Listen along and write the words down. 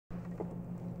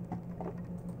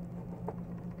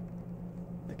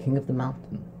king of the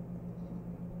mountain.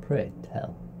 Pray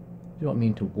tell, do you not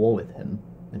mean to war with him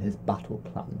and his battle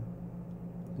plan?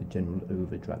 The general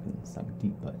over-dragon sank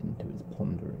deeper into his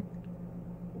pondering.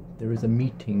 There is a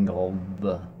meeting of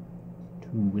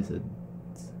two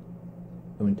wizards.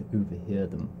 I want to overhear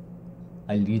them.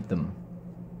 I lead them.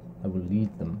 I will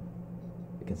lead them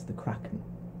against the Kraken.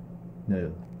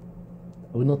 No,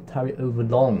 I will not tarry over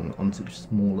long on such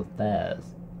small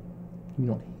affairs. Do you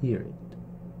not hear it?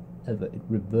 Ever it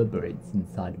reverberates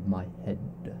inside of my head,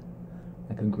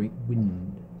 like a great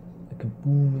wind, like a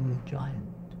booming giant,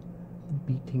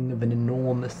 the beating of an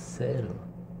enormous sail,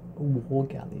 a war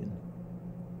galleon,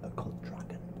 a god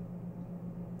dragon.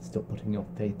 Still putting your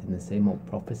faith in the same old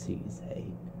prophecies, eh?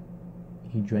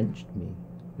 He drenched me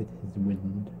with his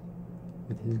wind,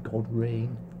 with his god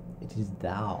rain. It is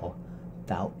thou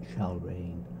shalt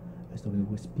reign, as though he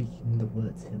were speaking the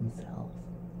words himself.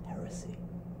 Heresy.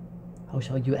 How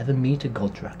shall you ever meet a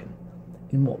god dragon?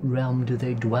 In what realm do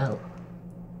they dwell?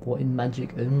 For in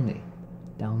magic only,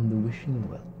 down the wishing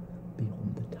well,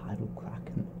 beyond the tidal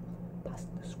kraken, past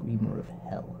the screamer of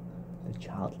hell, the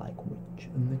childlike witch,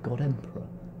 and the god emperor,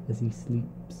 as he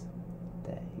sleeps,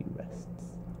 there he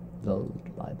rests,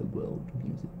 lulled by the world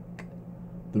music,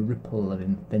 the ripple of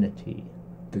infinity,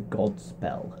 the god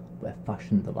spell, where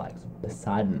fashioned the likes of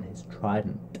Poseidon his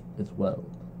trident as well.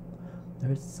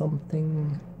 There is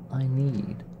something I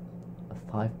need,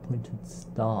 a 5-pointed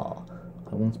star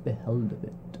I once beheld of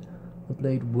it, a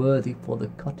blade worthy for the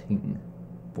cutting,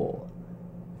 for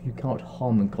if you cannot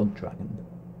harm a god dragon,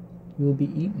 you will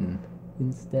be eaten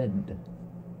instead.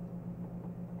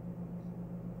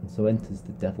 And so enters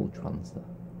the devil trancer,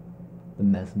 the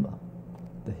mesmer,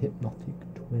 the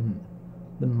hypnotic twin,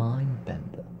 the mind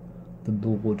bender, the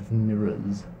lord of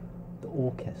mirrors, the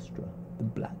orchestra, the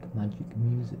black magic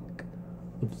music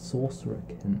of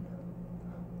sorcerer-kin.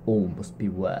 All must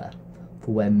beware,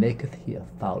 for where maketh he a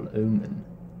foul omen,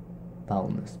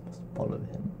 foulness must follow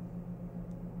him.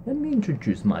 Let me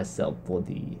introduce myself for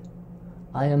thee.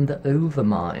 I am the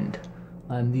Overmind.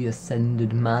 I am the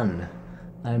Ascended Man.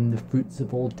 I am the fruits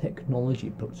of all technology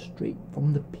plucked straight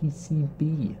from the PCB.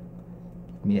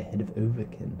 Give me a head of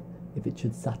Overkin, if it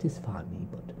should satisfy me,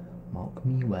 but mark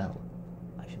me well,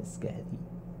 I shall scare thee.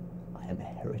 I am a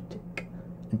heretic,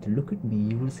 and to look at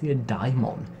me you will see a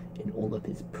daimon in all of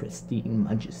his pristine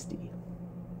majesty.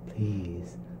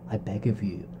 Please, I beg of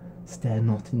you, stare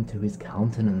not into his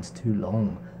countenance too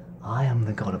long. I am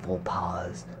the god of all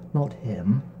powers, not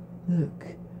him. Look,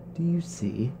 do you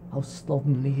see how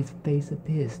slovenly his face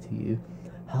appears to you?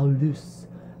 How loose,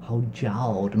 how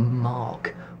jowled,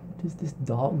 mark, what is this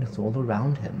darkness all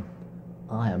around him?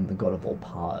 I am the god of all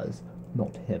powers,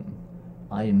 not him.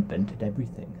 I invented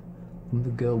everything, from the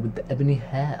girl with the ebony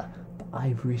hair, the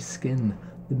ivory skin,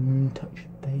 the moon-touched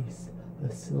face,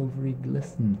 her silvery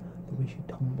glisten, the way she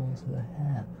tumbles her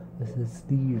hair as her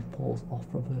sleeve falls off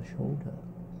of her shoulder.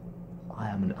 I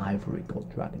am an ivory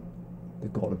god dragon, the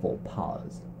god of all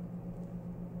powers.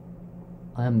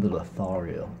 I am the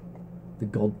Lothario, the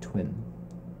god twin.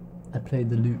 I play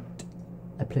the lute,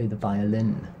 I play the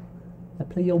violin, I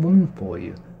play your woman for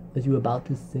you as you are about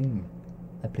to sing.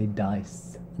 I play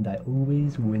dice, and I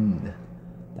always win.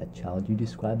 That child you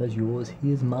describe as yours,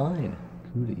 he is mine,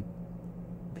 truly.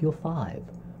 If you're 5,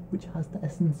 which has the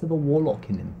essence of a warlock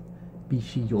in him, be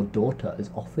she your daughter,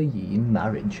 as offer ye in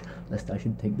marriage, lest I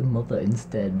should take the mother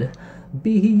instead.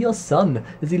 Be he your son,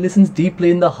 as he listens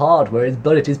deeply in the heart, where his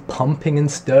blood is pumping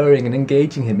and stirring and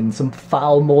engaging him in some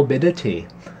foul morbidity.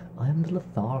 I am the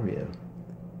Lothario.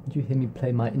 Did you hear me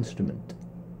play my instrument?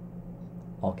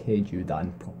 Arcade you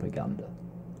thine propaganda.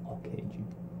 Arcade you.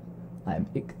 I am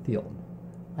Ichthion.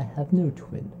 I have no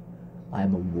twin. I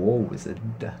am a war wizard,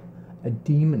 a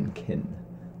demonkin.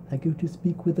 I go to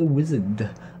speak with a wizard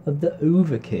of the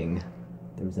Overking.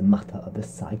 There is a matter of a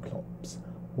Cyclops,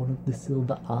 one of the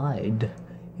silver-eyed.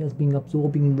 He has been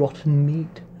absorbing rotten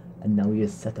meat, and now he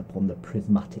is set upon the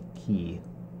prismatic key.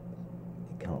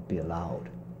 It cannot be allowed,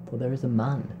 for there is a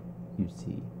man, you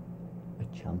see,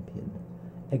 a champion,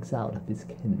 exiled of his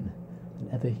kin, and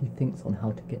ever he thinks on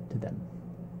how to get to them.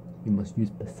 We must use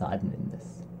Poseidon in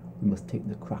this. We must take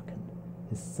the Kraken,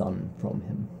 his son, from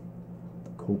him.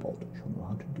 The kobold shall know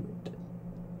how to do it.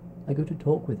 I go to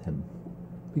talk with him.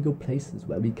 We go places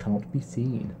where we cannot be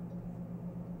seen.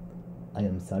 I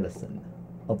am Saracen,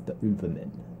 of the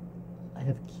Overmen. I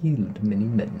have killed many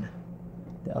men.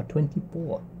 There are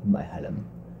 24 in my harem,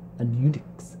 and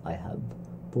eunuchs I have,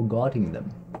 for guarding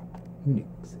them.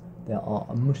 Eunuchs, there are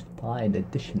a most fine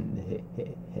addition,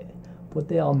 but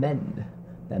they are men.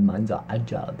 Their minds are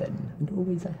agile then, and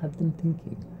always I have them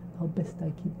thinking how best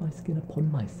I keep my skin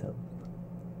upon myself.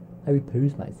 I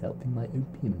repose myself in my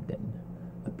opium den,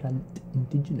 a plant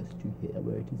indigenous to here,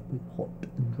 where it is both hot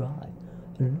and dry,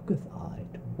 and looketh I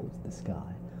towards the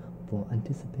sky, for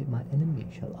anticipate my enemy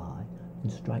shall I,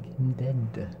 and strike him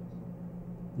dead.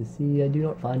 The sea I do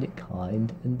not find it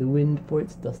kind, and the wind for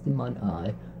its dust in mine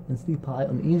eye, and sleep I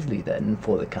uneasily then,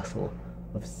 for the castle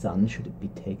of sun should it be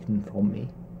taken from me.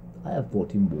 I have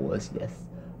fought in wars, yes,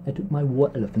 I took my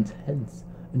war elephants hence,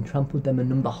 and trampled them a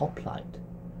number hoplite.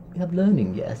 We have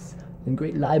learning, yes, and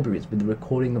great libraries with the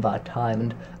recording of our time,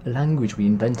 and a language we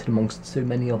invented amongst so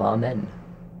many of our men.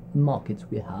 And markets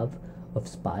we have, of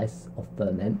spice, of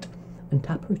ferment, and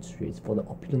tapestries for the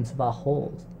opulence of our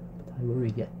halls. But I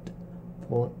worry yet,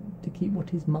 for to keep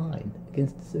what is mine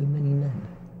against so many men,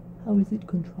 how is it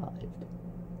contrived?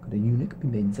 Could a eunuch be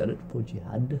made zealot for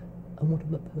jihad? And what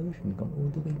of a Persian gone all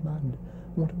the way mad? And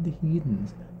what of the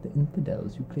heathens, the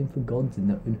infidels who claim for gods in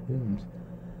their own homes?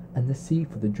 And the sea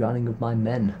for the drowning of my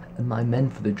men, and my men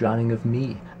for the drowning of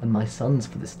me, and my sons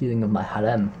for the stealing of my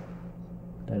harem.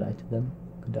 Could I lie to them?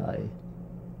 Could I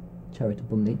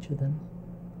charitable nature them?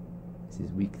 This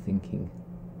is weak thinking.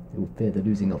 They will fear the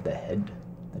losing of their head.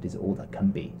 That is all that can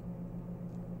be.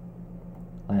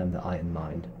 I am the iron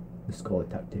mind, the scholar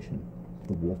tactician,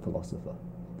 the war philosopher,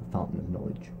 the fountain of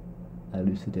knowledge. I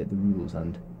elucidate the rules,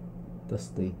 and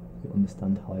thusly you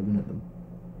understand how I win at them.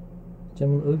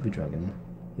 General Overdragon,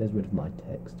 he has read of my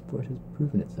text, for it has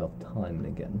proven itself time and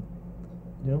again.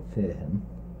 Do not fear him.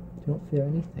 Do not fear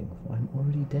anything, for I am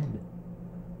already dead.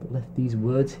 But left these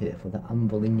words here for the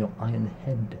anvil in your iron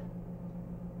head.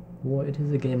 For it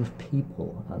is a game of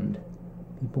people, and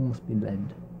people must be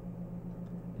led.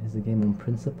 It is a game on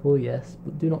principle, yes,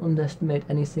 but do not underestimate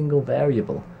any single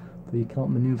variable, for you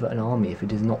cannot maneuver an army if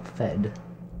it is not fed.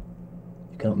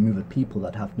 You cannot move a people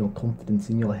that have no confidence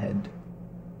in your head.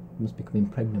 You must become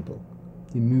impregnable,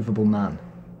 the immovable man,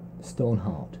 the stone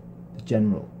heart, the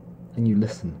general, and you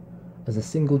listen. As a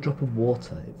single drop of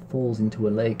water, it falls into a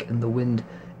lake, and the wind,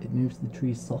 it moves the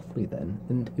trees softly then,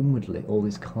 and inwardly all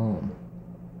is calm.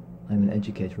 I am an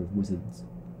educator of wizards.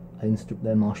 I instruct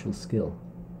their martial skill.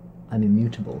 I am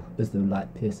immutable, as though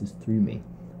light pierces through me,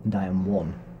 and I am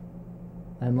one.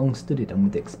 I am long studied and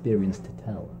with experience to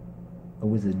tell. A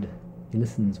wizard, he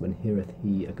listens when heareth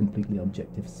he a completely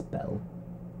objective spell.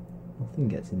 Nothing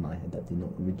gets in my head that did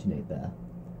not originate there.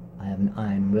 I have an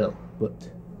iron will, but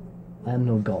I am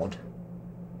no god.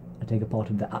 I take a part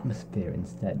of the atmosphere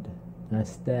instead, and I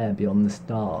stare beyond the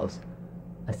stars.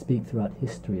 I speak throughout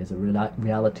history as a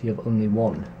reality of only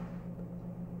one.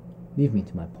 Leave me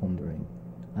to my pondering.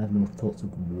 I have no thoughts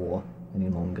of war any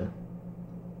longer.